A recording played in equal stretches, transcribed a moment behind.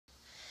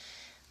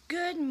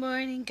Good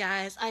morning,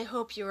 guys. I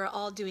hope you are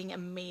all doing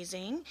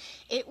amazing.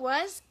 It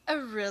was a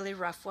really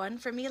rough one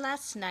for me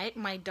last night.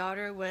 My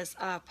daughter was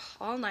up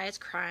all night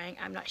crying.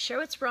 I'm not sure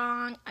what's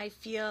wrong. I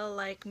feel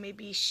like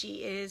maybe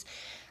she is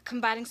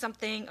combating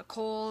something, a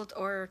cold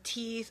or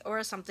teeth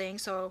or something.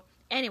 So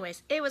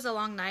anyways, it was a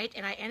long night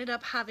and I ended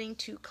up having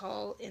to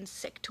call in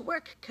sick to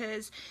work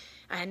because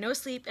I had no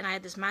sleep and I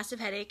had this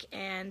massive headache.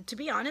 And to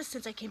be honest,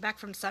 since I came back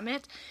from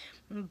Summit,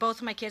 both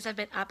of my kids have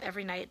been up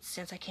every night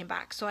since I came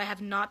back, so I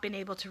have not been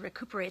able to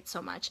recuperate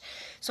so much.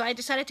 So I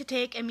decided to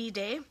take a me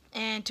day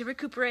and to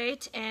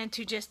recuperate and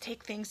to just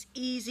take things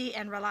easy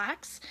and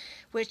relax,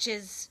 which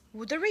is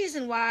the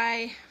reason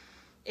why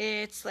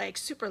it's like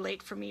super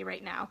late for me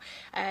right now.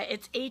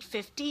 It's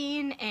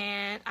 8:15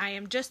 and I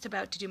am just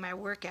about to do my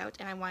workout,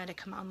 and I wanted to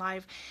come on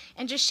live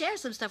and just share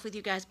some stuff with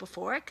you guys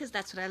before, because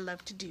that's what I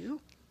love to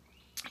do.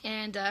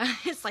 And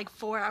it's like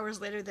 4 hours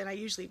later than I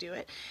usually do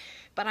it.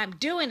 But I'm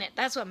doing it.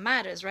 That's what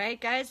matters, right,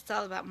 guys? It's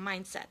all about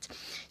mindset.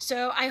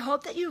 So I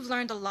hope that you've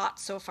learned a lot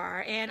so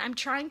far, and I'm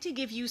trying to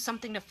give you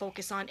something to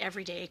focus on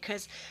every day,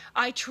 because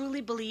I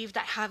truly believe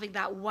that having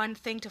that one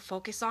thing to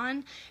focus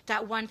on,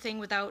 that one thing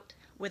without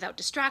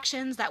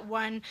distractions, that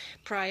one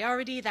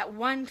priority, that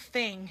one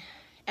thing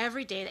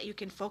every day that you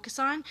can focus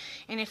on,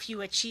 and if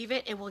you achieve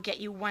it, it will get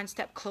you one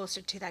step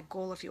closer to that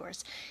goal of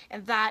yours.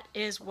 And that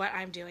is what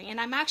I'm doing. And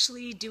I'm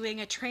actually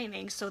doing a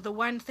training. So the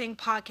One Thing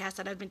podcast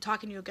that I've been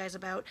talking to you guys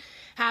about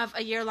have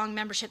a year-long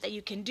membership that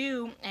you can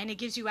do, and it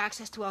gives you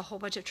access to a whole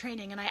bunch of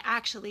training. And I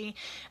actually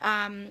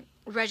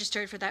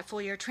registered for that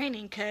full year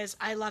training because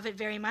I love it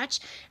very much.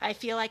 I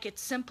feel like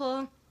it's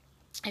simple.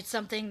 It's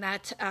something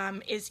that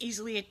is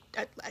easily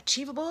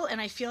achievable,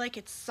 and I feel like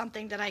it's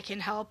something that I can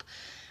help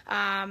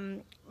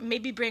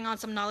maybe bring on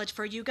some knowledge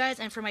for you guys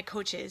and for my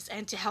coaches,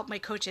 and to help my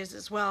coaches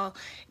as well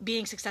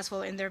being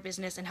successful in their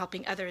business and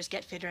helping others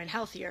get fitter and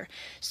healthier.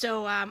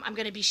 So I'm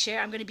going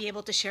to be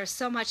able to share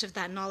so much of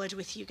that knowledge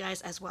with you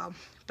guys as well.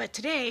 But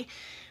today,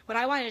 what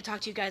I wanted to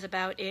talk to you guys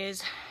about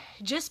is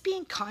just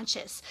being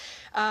conscious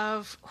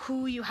of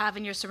who you have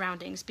in your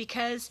surroundings,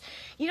 because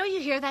you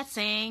hear that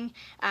saying,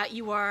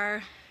 you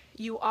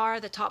are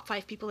the top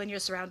 5 people in your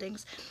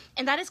surroundings.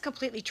 And that is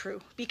completely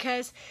true,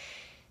 because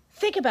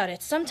think about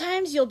it.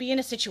 Sometimes you'll be in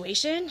a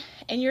situation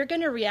and you're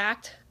going to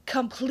react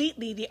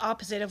completely the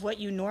opposite of what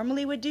you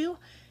normally would do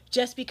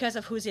just because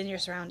of who's in your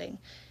surrounding.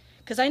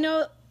 Because I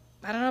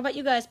don't know about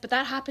you guys, but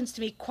that happens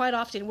to me quite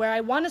often, where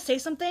I want to say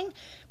something,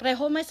 but I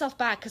hold myself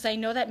back because I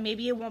know that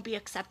maybe it won't be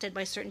accepted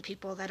by certain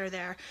people that are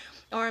there,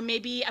 or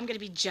maybe I'm going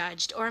to be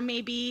judged, or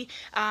maybe,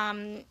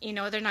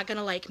 they're not going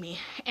to like me.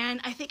 And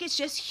I think it's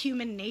just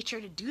human nature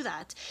to do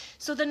that.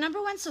 So the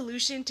number one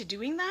solution to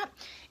doing that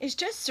is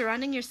just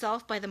surrounding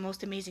yourself by the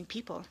most amazing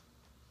people.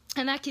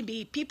 And that can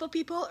be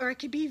people, or it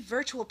could be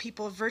virtual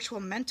people, virtual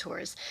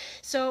mentors.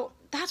 So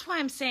that's why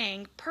I'm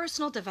saying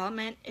personal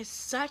development is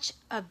such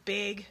a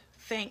big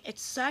thing.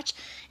 It's such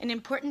an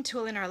important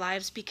tool in our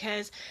lives,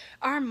 because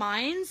our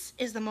minds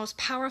is the most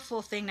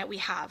powerful thing that we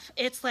have.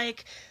 It's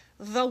like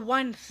the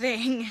one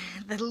thing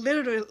that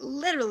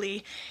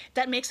literally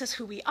that makes us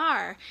who we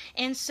are.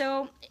 And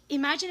so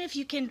imagine if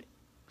you can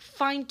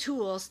find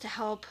tools to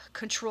help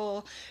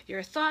control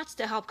your thoughts,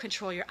 to help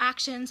control your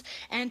actions,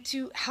 and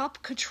to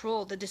help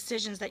control the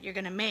decisions that you're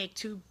going to make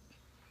to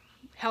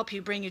help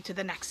you bring you to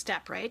the next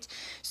step, right?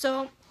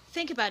 So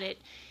think about it.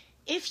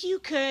 If you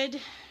could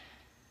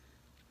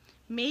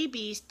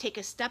maybe take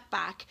a step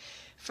back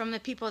from the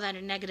people that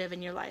are negative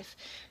in your life.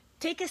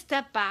 Take a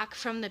step back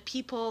from the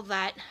people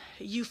that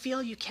you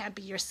feel you can't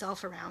be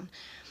yourself around.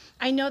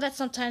 I know that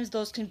sometimes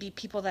those can be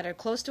people that are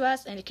close to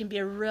us, and it can be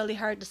a really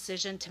hard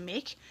decision to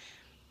make,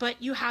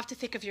 but you have to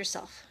think of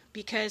yourself,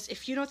 because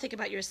if you don't think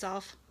about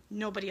yourself,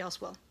 nobody else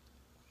will.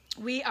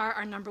 We are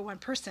our number one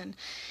person,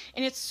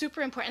 and it's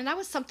super important. And that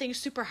was something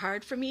super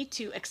hard for me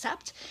to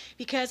accept,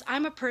 because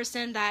I'm a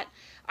person that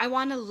I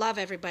want to love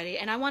everybody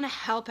and I want to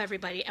help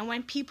everybody. And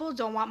when people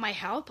don't want my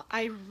help,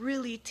 I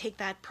really take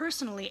that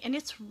personally, and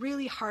it's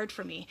really hard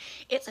for me.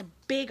 It's a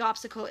big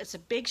obstacle. It's a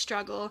big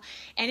struggle.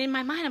 And in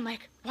my mind, I'm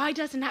like, why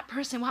doesn't that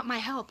person want my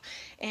help?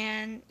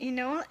 And,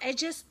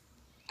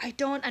 I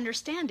don't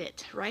understand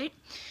it, right?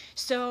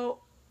 So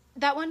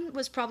that one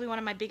was probably one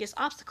of my biggest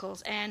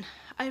obstacles, and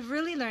I've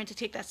really learned to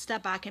take that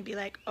step back and be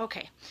like,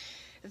 okay,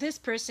 this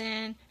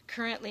person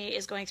currently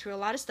is going through a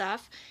lot of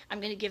stuff. I'm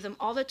going to give them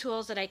all the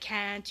tools that I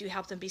can to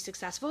help them be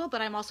successful,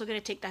 but I'm also going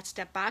to take that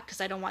step back because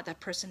I don't want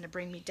that person to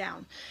bring me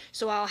down.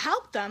 So I'll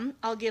help them.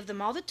 I'll give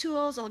them all the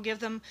tools. I'll give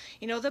them,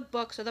 the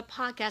books or the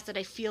podcasts that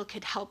I feel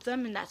could help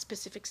them in that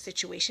specific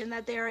situation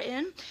that they are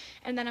in.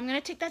 And then I'm going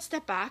to take that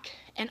step back,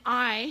 and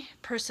I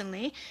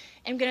personally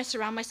am going to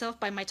surround myself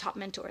by my top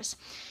mentors.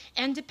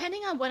 And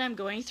depending on what I'm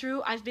going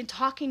through, I've been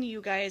talking to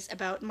you guys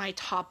about my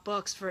top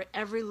books for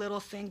every little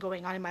thing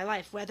going on in my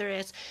life, whether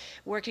it's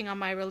working on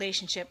my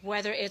relationship,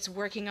 whether it's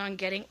working on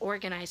getting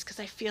organized, because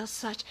I feel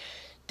such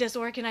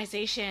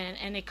disorganization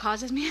and it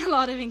causes me a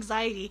lot of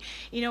anxiety,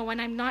 when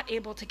I'm not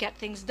able to get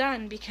things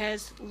done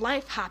because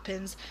life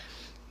happens.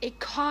 it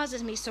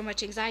causes me so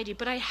much anxiety,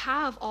 but I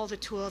have all the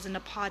tools in the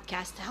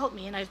podcast to help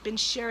me, and I've been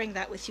sharing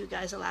that with you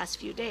guys the last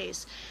few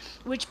days.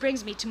 Which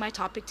brings me to my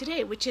topic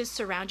today, which is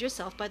surround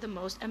yourself by the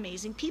most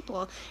amazing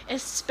people,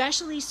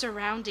 especially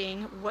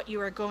surrounding what you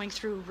are going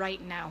through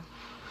right now.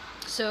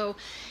 So,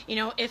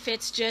 if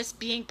it's just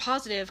being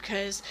positive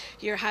because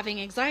you're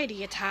having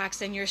anxiety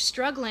attacks and you're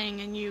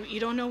struggling and you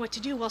don't know what to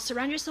do, well,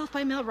 surround yourself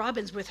by Mel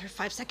Robbins with her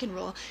 5-second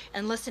rule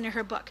and listen to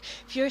her book.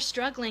 If you're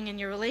struggling in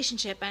your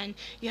relationship and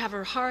you have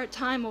a hard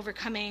time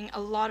overcoming a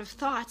lot of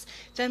thoughts,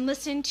 then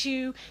listen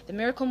to The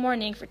Miracle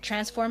Morning for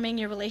transforming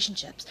your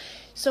relationships.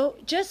 So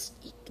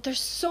there's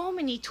so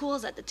many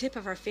tools at the tip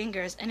of our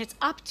fingers, and it's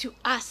up to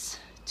us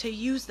to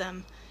use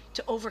them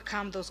to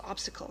overcome those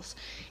obstacles.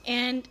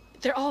 And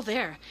they're all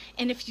there.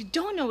 And if you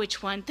don't know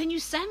which one, then you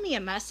send me a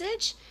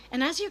message.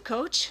 And as your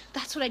coach,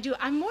 that's what I do.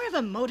 I'm more of a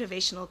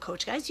motivational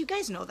coach, guys. You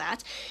guys know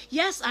that.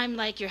 Yes, I'm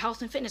like your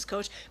health and fitness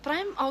coach, but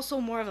I'm also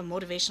more of a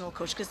motivational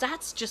coach because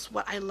that's just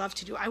what I love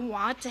to do. I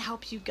want to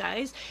help you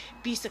guys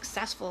be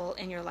successful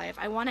in your life.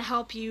 I want to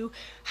help you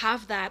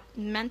have that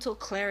mental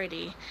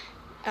clarity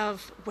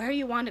of where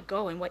you want to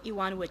go and what you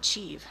want to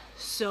achieve.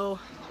 So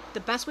the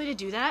best way to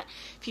do that,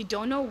 if you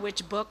don't know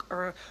which book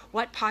or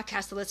what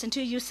podcast to listen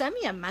to, you send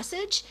me a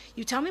message,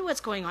 you tell me what's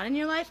going on in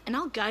your life, and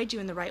I'll guide you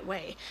in the right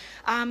way.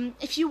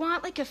 If you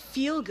want like a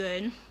feel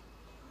good,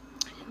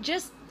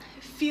 just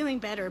feeling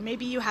better,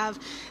 maybe you have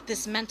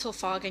this mental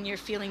fog and you're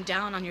feeling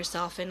down on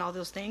yourself and all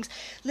those things,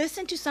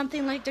 listen to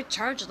something like The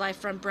Charged Life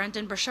from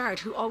Brendan Burchard,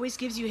 who always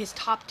gives you his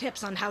top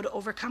tips on how to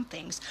overcome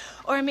things.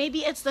 Or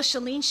maybe it's The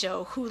Shalene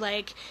Show, who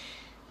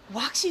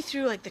walks you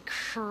through the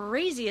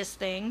craziest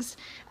things,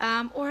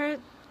 or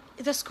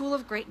The School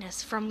of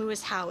Greatness from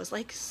Lewis Howes.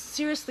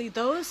 Seriously,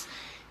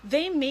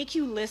 they make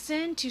you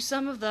listen to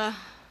some of the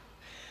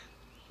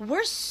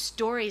worst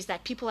stories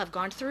that people have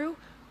gone through,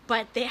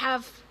 but they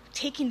have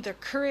taken their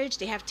courage,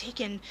 they have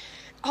taken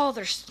all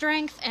their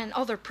strength and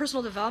all their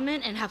personal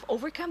development and have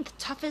overcome the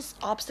toughest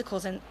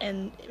obstacles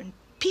in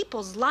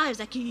people's lives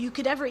that you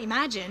could ever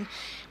imagine.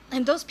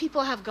 And those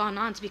people have gone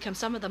on to become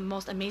some of the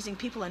most amazing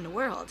people in the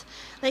world.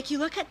 You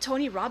look at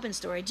Tony Robbins'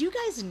 story. Do you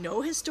guys know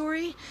his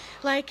story?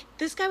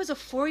 This guy was a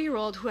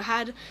 4-year-old who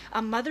had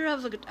a mother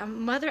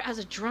as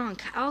a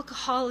drunk,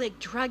 alcoholic,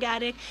 drug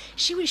addict.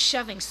 She was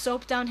shoving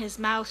soap down his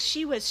mouth.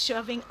 She was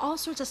shoving all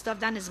sorts of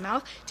stuff down his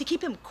mouth to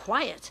keep him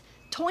quiet.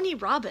 Tony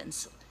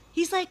Robbins.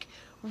 He's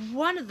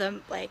one of the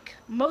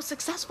most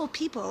successful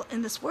people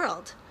in this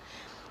world.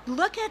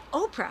 Look at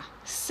Oprah,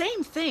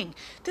 same thing.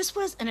 This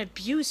was an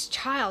abused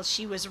child.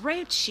 She was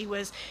raped. She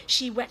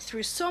went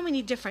through so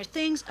many different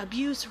things: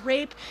 abuse,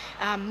 rape,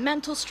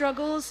 mental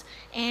struggles,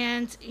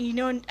 and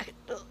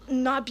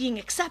not being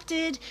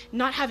accepted,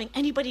 not having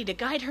anybody to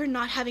guide her,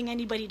 not having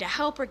anybody to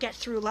help her get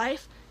through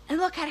life. And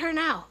look at her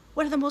now,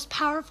 one of the most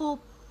powerful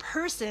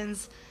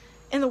persons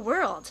in the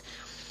world.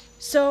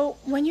 So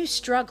when you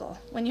struggle,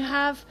 when you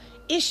have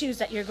issues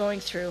that you're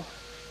going through,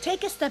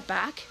 take a step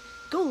back.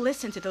 Go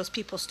listen to those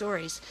people's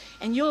stories,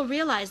 and you'll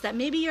realize that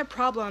maybe your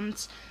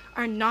problems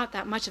are not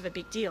that much of a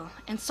big deal.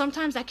 And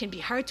sometimes that can be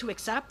hard to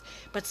accept,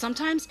 but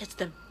sometimes it's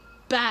the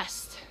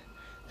best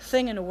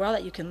thing in the world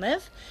that you can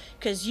live,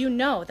 because you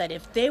know that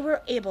if they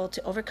were able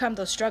to overcome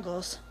those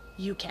struggles,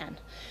 you can.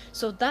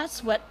 So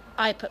that's what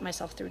I put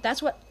myself through.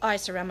 That's what I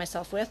surround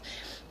myself with.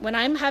 When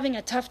I'm having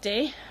a tough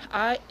day,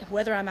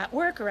 whether I'm at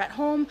work or at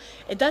home,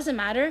 it doesn't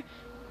matter.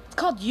 It's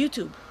called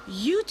YouTube.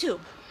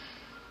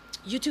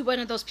 YouTube, one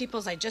of those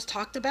peoples I just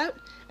talked about,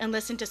 and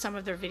listen to some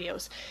of their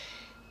videos.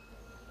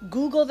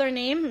 YouTube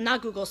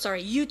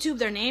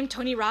their name,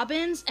 Tony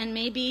Robbins, and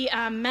maybe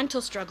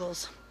mental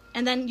struggles.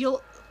 And then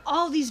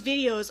all these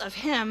videos of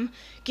him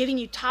giving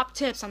you top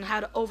tips on how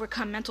to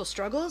overcome mental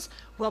struggles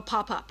will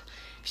pop up.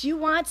 If you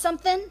want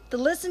something to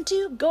listen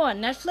to, go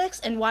on Netflix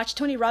and watch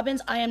Tony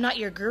Robbins' I Am Not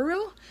Your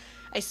Guru.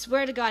 I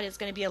swear to God, it's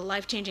going to be a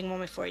life-changing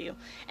moment for you.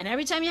 And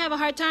every time you have a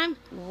hard time,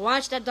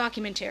 watch that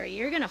documentary.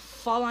 You're going to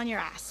fall on your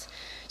ass.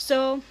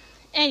 So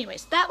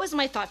anyways, that was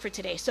my thought for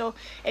today. So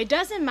it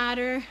doesn't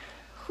matter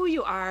who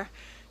you are.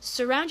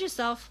 Surround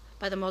yourself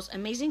by the most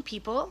amazing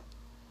people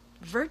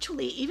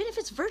virtually. Even if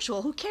it's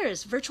virtual, who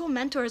cares? Virtual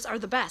mentors are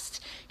the best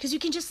because you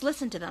can just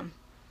listen to them.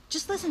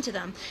 Just listen to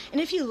them.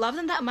 And if you love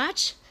them that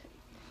much,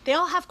 they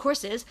all have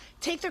courses.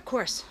 Take their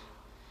course.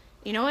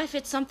 If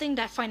it's something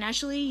that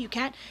financially you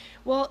can't,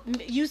 well,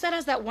 use that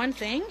as that one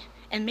thing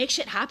and make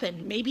shit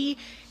happen. Maybe,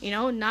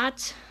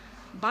 not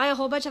buy a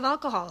whole bunch of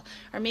alcohol,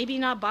 or maybe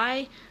not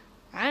buy,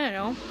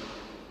 a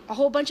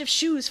whole bunch of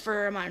shoes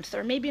for a month,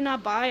 or maybe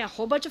not buy a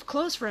whole bunch of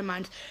clothes for a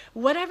month.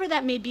 Whatever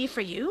that may be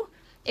for you,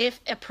 if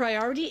a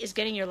priority is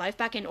getting your life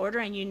back in order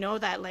and you know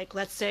that,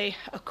 let's say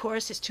a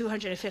course is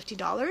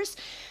 $250,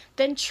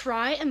 then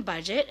try and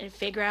budget and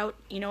figure out,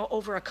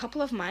 over a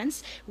couple of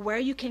months where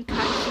you can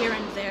cut here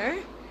and there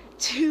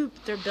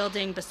they're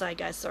building beside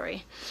guys,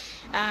 sorry.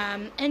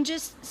 And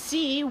just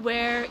see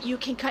where you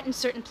can cut in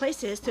certain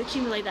places to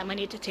accumulate that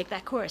money to take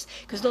that course,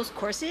 because those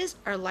courses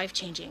are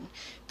life-changing.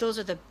 Those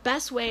are the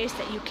best ways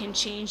that you can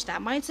change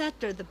that mindset.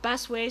 They're the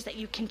best ways that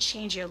you can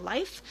change your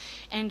life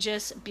and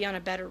just be on a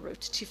better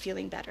route to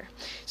feeling better.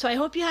 So I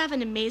hope you have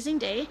an amazing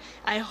day.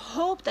 I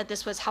hope that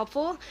this was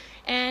helpful,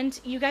 and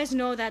you guys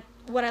know that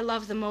what I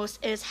love the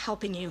most is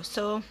helping you.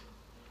 So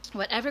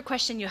whatever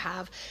question you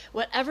have,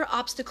 whatever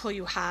obstacle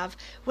you have,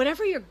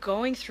 whatever you're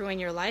going through in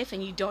your life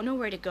and you don't know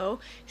where to go,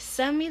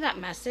 send me that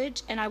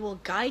message and I will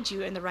guide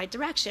you in the right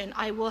direction.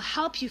 I will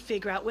help you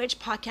figure out which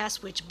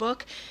podcast, which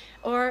book,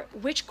 or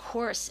which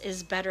course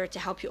is better to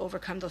help you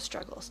overcome those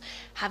struggles.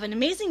 Have an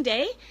amazing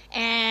day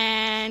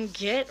and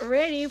get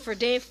ready for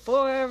day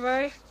 4 of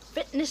our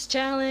fitness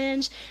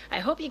challenge. I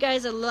hope you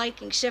guys are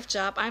liking Shift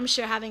Shop. I'm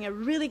sure having a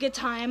really good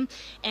time,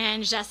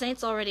 and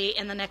Jacinte's already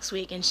in the next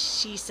week and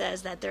she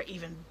says that they're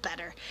even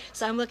better.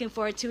 So I'm looking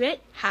forward to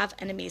it. Have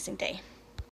an amazing day.